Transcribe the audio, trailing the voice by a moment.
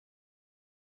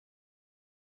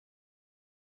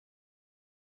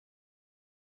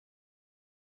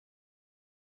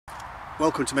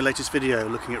Welcome to my latest video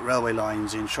looking at railway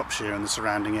lines in Shropshire and the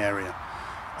surrounding area.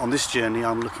 On this journey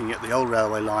I'm looking at the old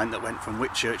railway line that went from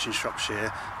Whitchurch in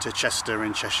Shropshire to Chester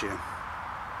in Cheshire.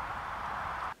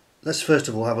 Let's first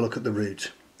of all have a look at the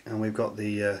route, and we've got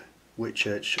the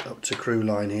Whitchurch up to Crewe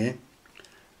line here,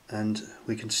 and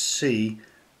we can see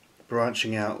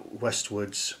branching out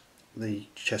westwards the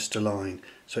Chester line.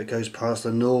 So it goes past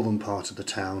the northern part of the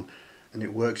town and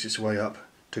it works its way up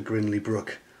to Grinley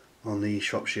Brook on the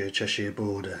Shropshire-Cheshire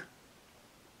border.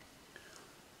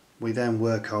 We then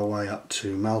work our way up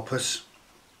to Malpas,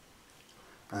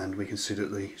 and we can see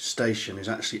that the station is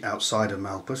actually outside of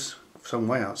Malpas, some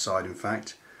way outside in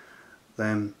fact.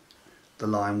 Then the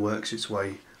line works its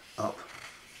way up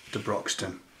to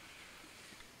Broxton.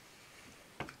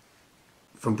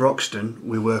 From Broxton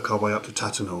we work our way up to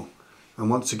Tattenhall,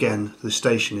 and once again the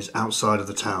station is outside of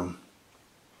the town.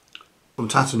 From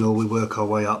Tattenhall we work our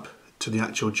way up to the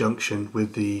actual junction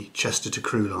with the Chester to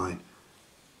Crewe line,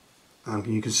 and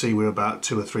you can see we're about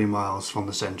 2 or 3 miles from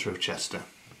the centre of Chester.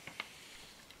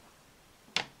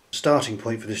 The starting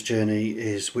point for this journey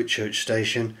is Whitchurch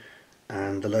station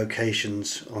and the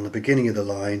locations on the beginning of the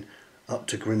line up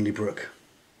to Grinley Brook.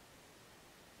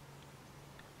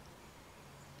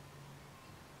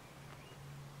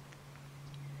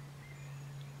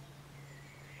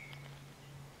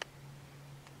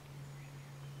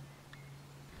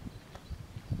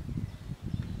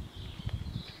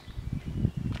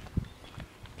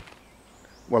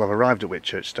 Well, I've arrived at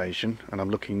Whitchurch station and I'm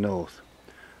looking north.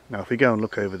 Now if we go and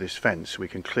look over this fence we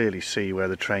can clearly see where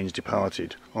the trains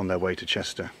departed on their way to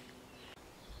Chester.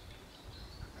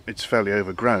 It's fairly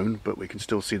overgrown, but we can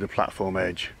still see the platform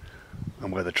edge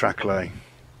and where the track lay.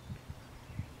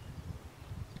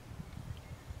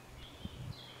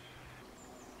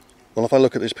 Well, if I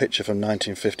look at this picture from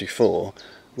 1954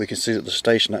 we can see that the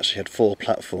station actually had 4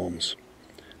 platforms,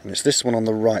 and it's this one on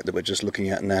the right that we're just looking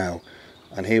at now.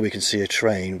 And here we can see a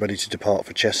train ready to depart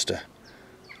for Chester.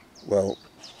 Well,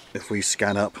 if we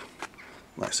scan up,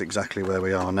 that's exactly where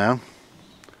we are now.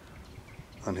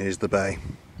 And here's the bay.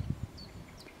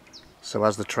 So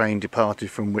as the train departed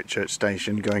from Whitchurch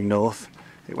station going north,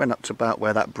 it went up to about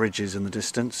where that bridge is in the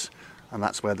distance, and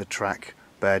that's where the track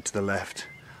bared to the left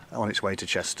on its way to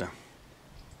Chester.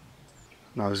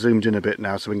 Now I've zoomed in a bit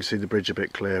now so we can see the bridge a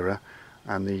bit clearer,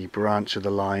 and the branch of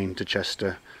the line to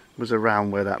Chester was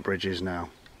around where that bridge is now.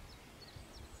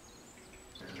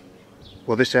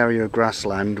 Well, this area of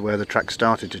grassland where the track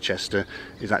started to Chester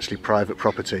is actually private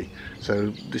property, so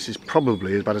this is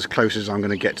probably about as close as I'm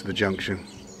going to get to the junction.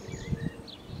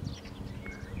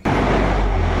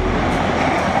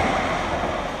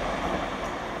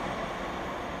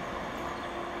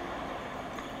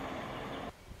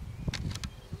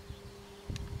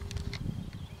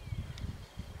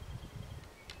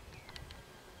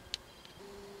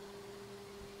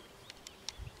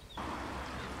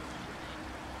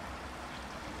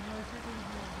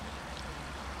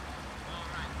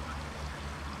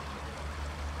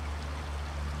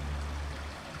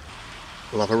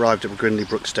 Well, I've arrived at Grinley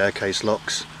Brook staircase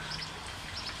locks,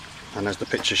 and as the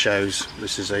picture shows,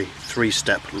 this is a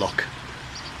 3-step lock.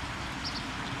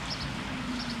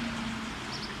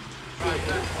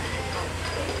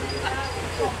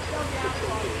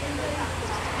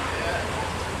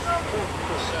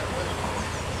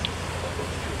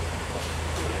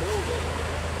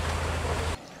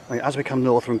 As we come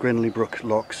north from Grinley Brook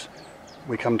locks,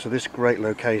 we come to this great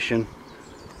location,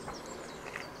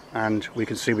 and we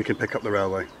can see we can pick up the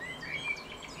railway.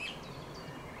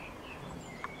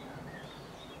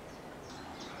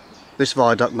 This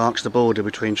viaduct marks the border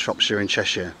between Shropshire and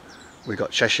Cheshire. We've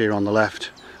got Cheshire on the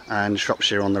left and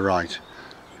Shropshire on the right.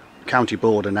 The county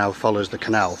border now follows the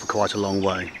canal for quite a long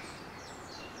way.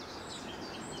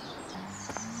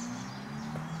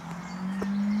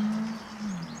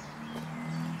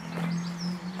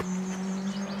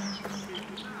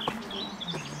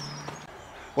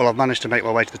 Well, I've managed to make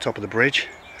my way to the top of the bridge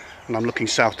and I'm looking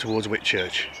south towards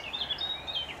Whitchurch.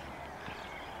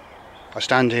 I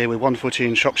stand here with one foot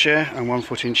in Shropshire and one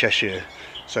foot in Cheshire,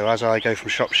 so as I go from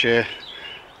Shropshire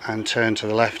and turn to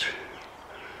the left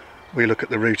we look at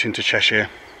the route into Cheshire,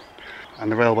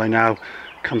 and the railway now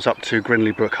comes up to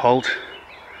Grinley Brook Halt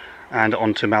and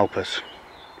on to Malpas.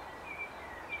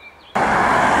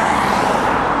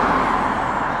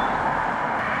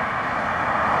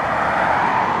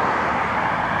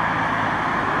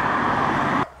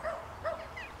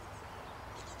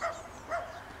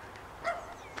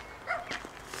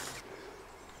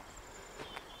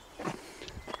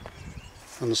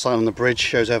 And the sign on the bridge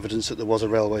shows evidence that there was a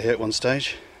railway here at one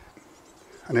stage.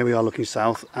 And here we are looking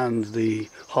south, and the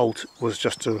halt was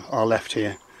just to our left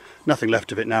here. Nothing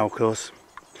left of it now, of course.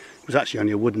 It was actually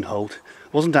only a wooden halt.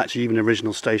 It wasn't actually even an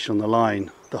original station on the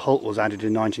line. The halt was added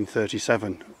in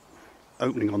 1937,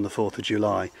 opening on the 4th of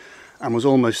July, and was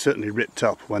almost certainly ripped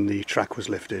up when the track was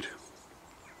lifted.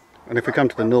 And if we come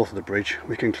to the north of the bridge,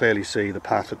 we can clearly see the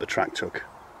path that the track took.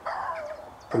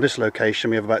 From this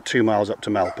location we have about 2 miles up to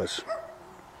Malpas.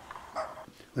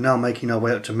 We're now making our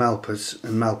way up to Malpas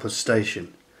and Malpas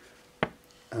Station.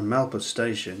 And Malpas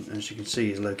Station, as you can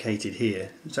see, is located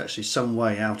here. It's actually some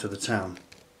way out of the town.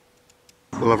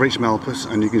 Well, I've reached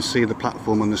Malpas and you can see the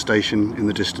platform and the station in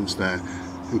the distance there,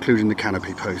 including the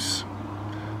canopy posts.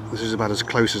 This is about as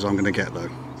close as I'm going to get though.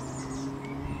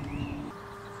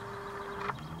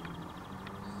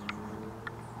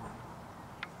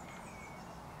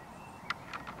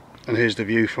 And here's the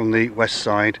view from the west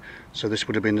side, so this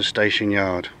would have been the station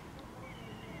yard.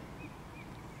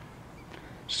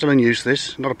 Still in use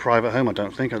this, not a private home I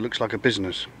don't think, it looks like a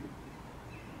business.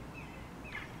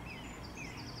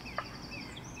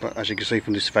 But as you can see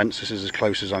from this fence, this is as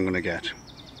close as I'm going to get.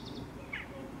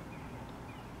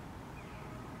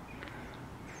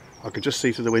 I can just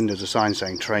see through the windows a sign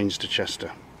saying trains to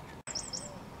Chester.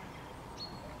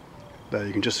 There,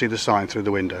 you can just see the sign through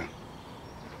the window.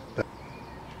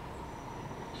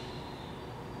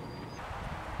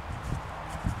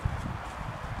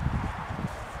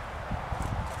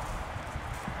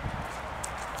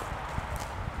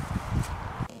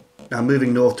 Now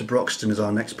moving north to Broxton is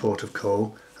our next port of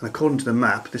call, and according to the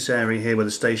map, this area here where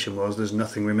the station was, there's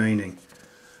nothing remaining.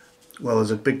 Well,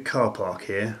 there's a big car park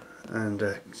here and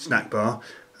a snack bar,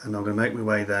 and I'm going to make my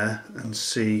way there and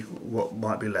see what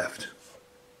might be left.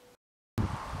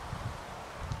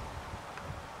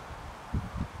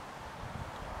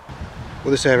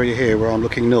 Well, this area here where I'm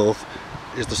looking north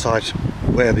is the site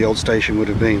where the old station would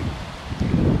have been.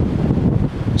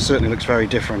 It certainly looks very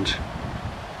different.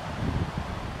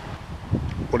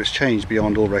 Well, it's changed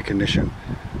beyond all recognition.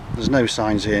 There's no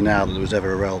signs here now that there was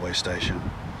ever a railway station.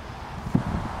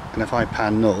 And if I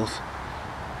pan north,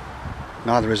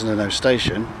 neither is there no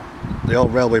station. The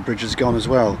old railway bridge is gone as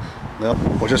well.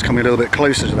 Well, just coming a little bit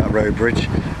closer to that road bridge,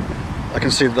 I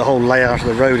can see that the whole layout of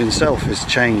the road itself has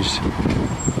changed.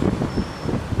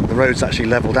 The road's actually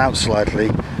levelled out slightly,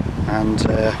 and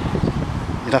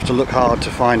you'd have to look hard to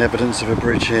find evidence of a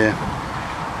bridge here.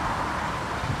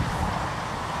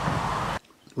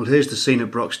 Well, here's the scene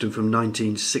at Broxton from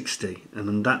 1960,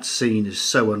 and that scene is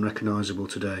so unrecognisable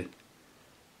today.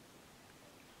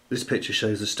 This picture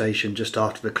shows the station just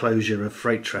after the closure of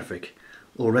freight traffic,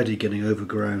 already getting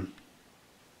overgrown.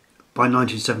 By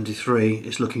 1973,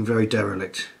 it's looking very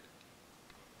derelict.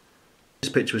 This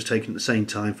picture was taken at the same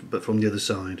time, but from the other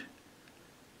side.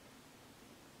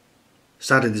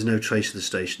 Sadly, there's no trace of the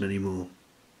station anymore.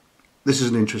 This is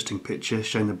an interesting picture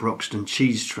showing the Broxton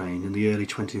cheese train in the early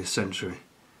 20th century.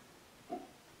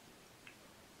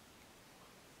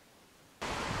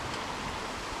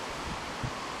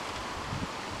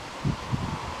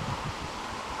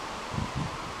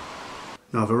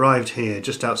 Now I've arrived here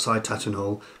just outside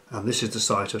Tattenhall, and this is the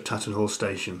site of Tattenhall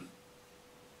Station.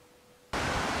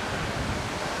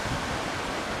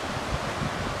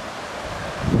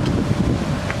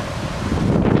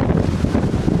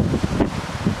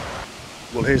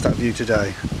 Well, here's that view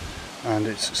today, and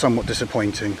it's somewhat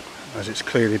disappointing as it's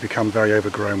clearly become very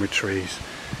overgrown with trees.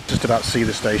 Just about see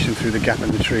the station through the gap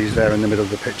in the trees there in the middle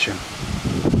of the picture.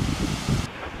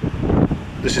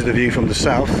 This is the view from the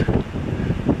south.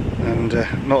 And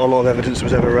not a lot of evidence there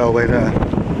was ever a railway there.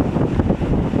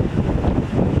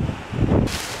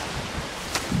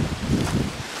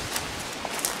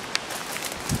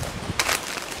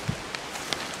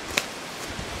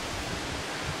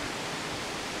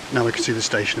 Now we can see the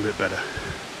station a bit better.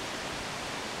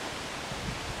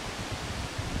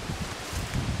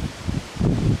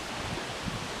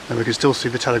 And we can still see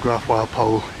the telegraph wire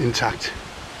pole intact.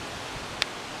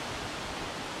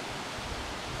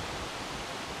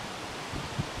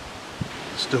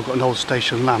 Still got an old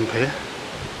station lamp here.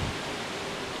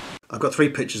 I've got 3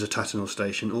 pictures of Tattenhall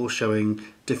Station, all showing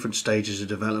different stages of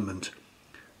development.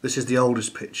 This is the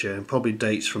oldest picture and probably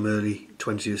dates from early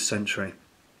 20th century.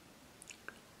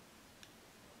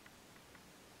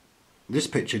 This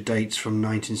picture dates from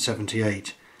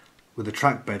 1978, with the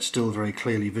track bed still very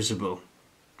clearly visible.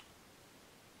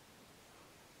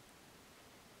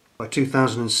 By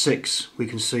 2006 we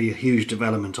can see a huge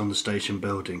development on the station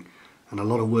building, and a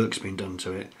lot of work's been done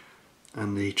to it,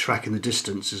 and the track in the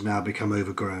distance has now become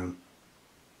overgrown.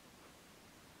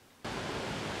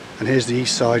 And here's the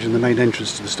east side and the main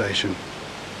entrance to the station.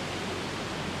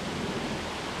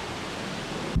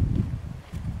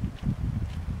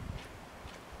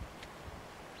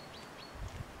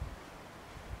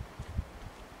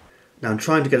 Now I'm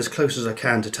trying to get as close as I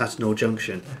can to Tattenhall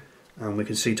Junction, and we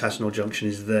can see Tattenhall Junction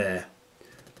is there.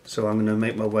 So I'm going to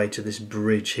make my way to this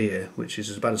bridge here, which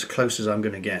is about as close as I'm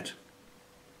going to get.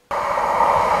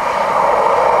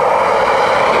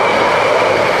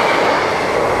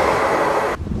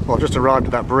 Well, I've just arrived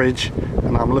at that bridge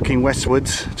and I'm looking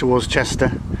westwards towards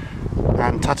Chester,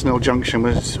 and Tattenhall Junction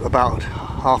was about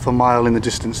half a mile in the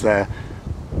distance there.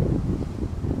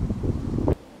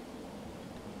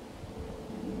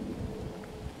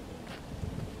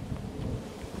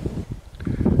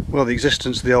 Well, the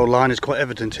existence of the old line is quite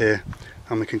evident here,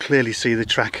 and we can clearly see the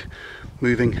track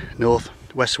moving north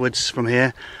westwards from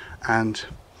here, and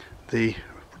the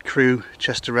Crewe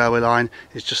Chester railway line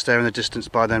is just there in the distance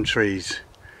by them trees.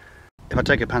 If I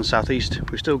take a pan south east,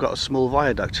 we've still got a small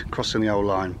viaduct crossing the old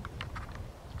line.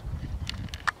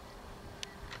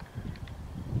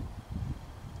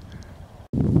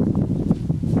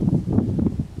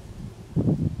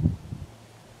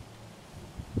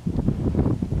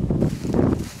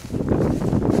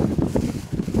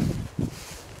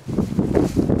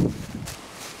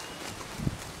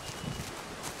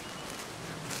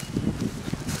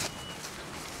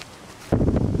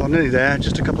 I'm nearly there,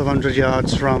 just a couple of hundred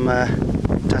yards from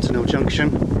Tattenhall Junction.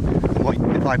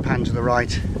 If I pan to the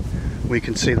right, we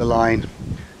can see the line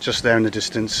just there in the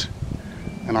distance,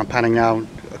 and I'm panning now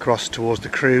across towards the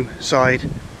Crewe side,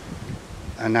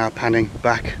 and now panning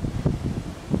back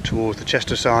towards the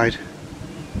Chester side,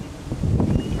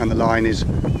 and the line is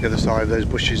the other side of those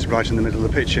bushes right in the middle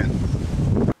of the picture.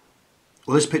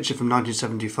 Well, this picture from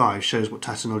 1975 shows what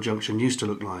Tattenhall Junction used to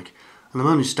look like, and I'm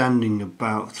only standing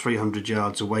about 300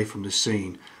 yards away from this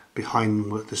scene, behind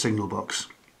the signal box.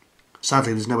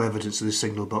 Sadly, there's no evidence of this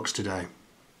signal box today.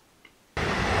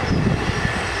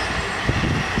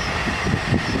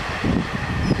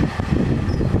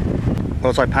 Well,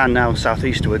 as I pan now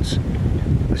southeastwards,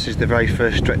 this is the very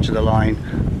first stretch of the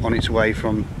line on its way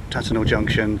from Tattenhall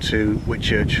Junction to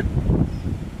Whitchurch.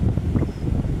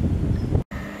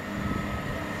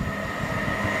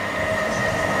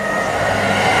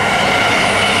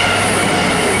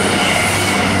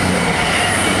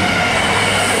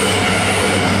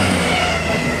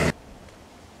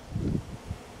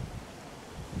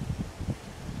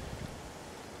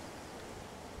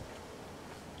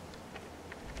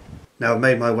 Now I've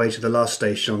made my way to the last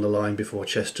station on the line before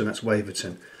Chester, and that's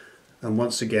Waverton. And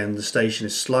once again the station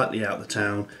is slightly out of the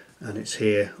town, and it's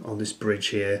here on this bridge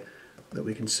here that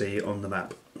we can see on the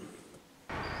map.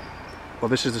 Well,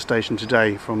 this is the station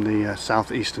today from the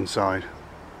southeastern side.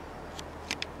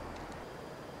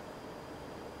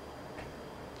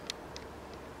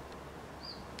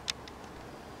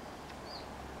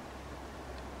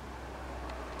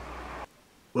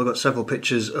 Well, I've got several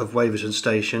pictures of Waverton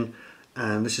Station,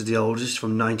 and this is the oldest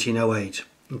from 1908,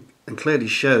 and clearly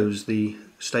shows the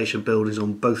station buildings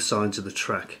on both sides of the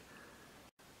track.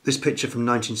 This picture from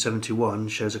 1971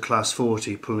 shows a Class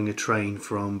 40 pulling a train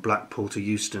from Blackpool to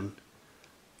Euston.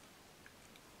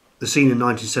 The scene in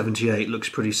 1978 looks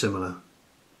pretty similar.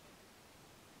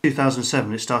 In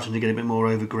 2007 it's starting to get a bit more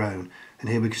overgrown, and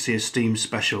here we can see a steam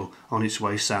special on its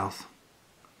way south.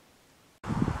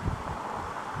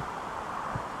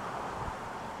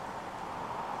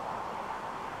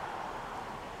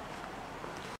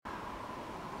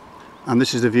 And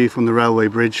this is the view from the railway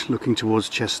bridge looking towards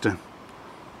Chester.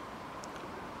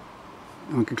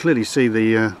 And we can clearly see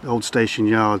the old station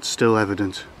yard still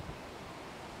evident.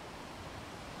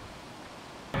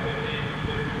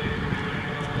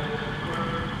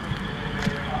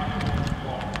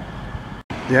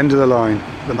 The end of the line,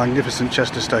 the magnificent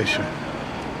Chester station.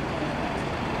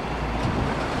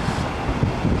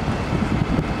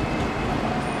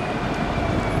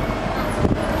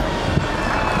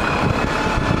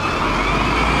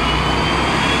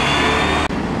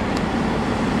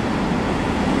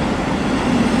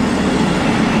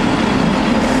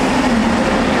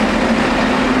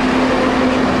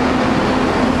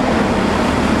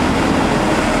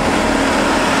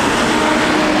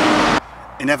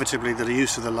 Inevitably, the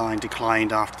use of the line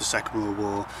declined after the Second World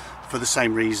War for the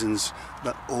same reasons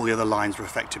that all the other lines were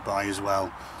affected by as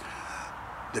well.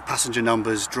 The passenger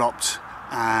numbers dropped,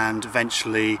 and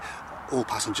eventually all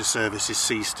passenger services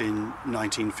ceased in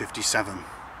 1957.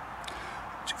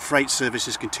 Freight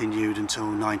services continued until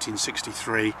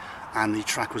 1963, and the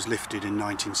track was lifted in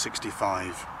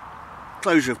 1965.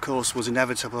 Closure, of course, was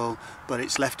inevitable, but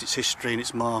it's left its history and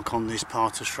its mark on this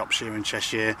part of Shropshire and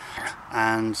Cheshire,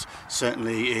 and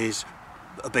certainly is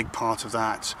a big part of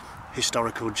that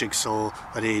historical jigsaw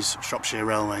that is Shropshire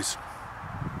Railways.